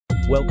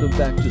Welcome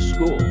back to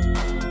school.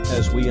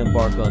 As we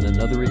embark on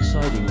another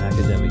exciting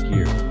academic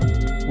year,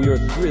 we are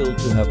thrilled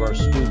to have our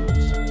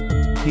students,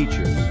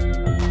 teachers,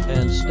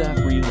 and staff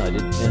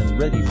reunited and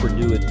ready for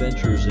new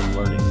adventures in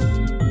learning.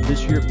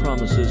 This year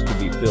promises to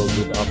be filled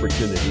with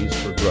opportunities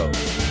for growth,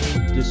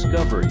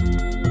 discovery,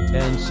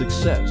 and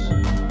success.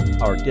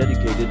 Our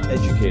dedicated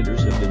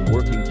educators have been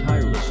working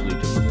tirelessly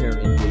to prepare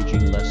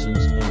engaging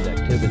lessons and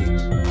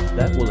activities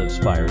that will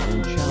inspire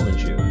and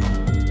challenge you.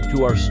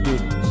 To our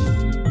students,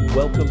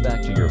 welcome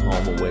back to your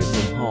home away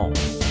from home.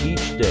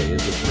 Each day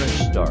is a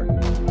fresh start,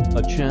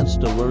 a chance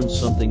to learn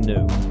something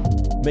new,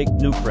 make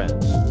new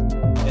friends,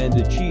 and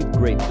achieve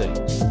great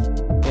things.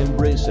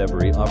 Embrace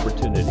every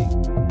opportunity,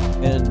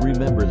 and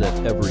remember that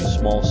every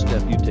small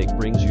step you take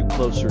brings you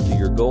closer to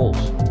your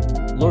goals.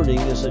 Learning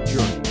is a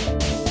journey,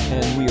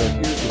 and we are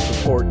here to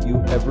support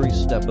you every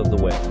step of the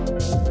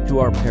way. To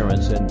our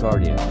parents and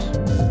guardians,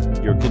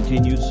 your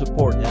continued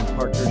support and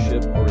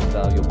partnership are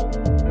invaluable.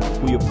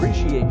 We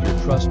appreciate your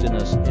trust in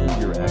us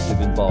and your active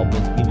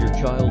involvement in your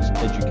child's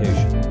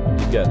education.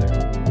 Together,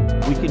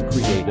 we can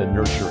create a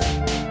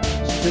nurturing,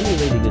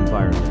 stimulating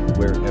environment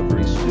where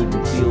every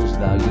student feels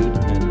valued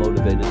and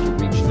motivated to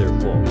reach their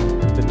full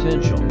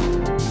potential.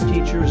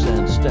 Teachers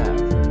and staff,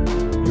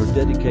 your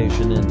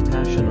dedication and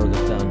passion are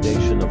the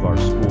foundation of our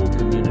school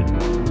community.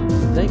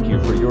 Thank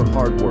you for your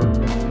hard work,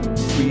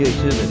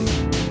 creativity,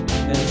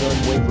 and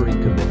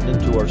unwavering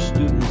commitment to our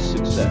students'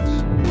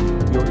 success.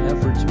 Your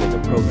efforts make a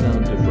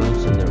profound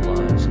difference in their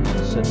lives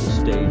and set the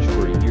stage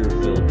for a year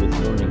filled with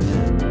learning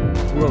and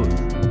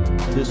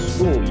growth. This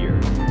school year,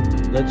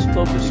 let's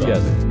focus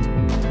together.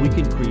 We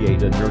can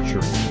create a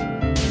nurturing,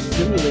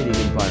 stimulating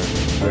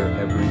environment where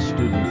every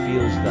student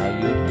feels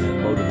valued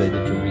and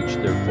motivated to reach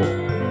their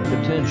full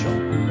potential.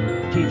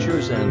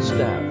 Teachers and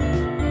staff,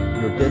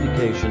 your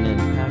dedication and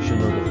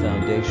passion are the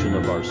foundation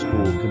of our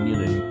school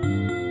community.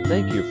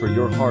 Thank you for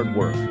your hard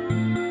work,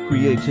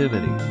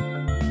 creativity,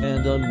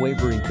 and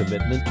unwavering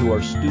commitment to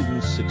our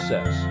students'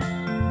 success.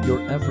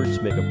 Your efforts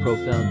make a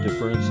profound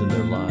difference in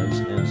their lives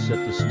and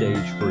set the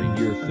stage for a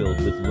year filled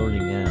with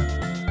learning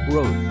and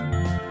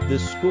growth.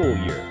 This school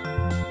year,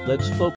 let's focus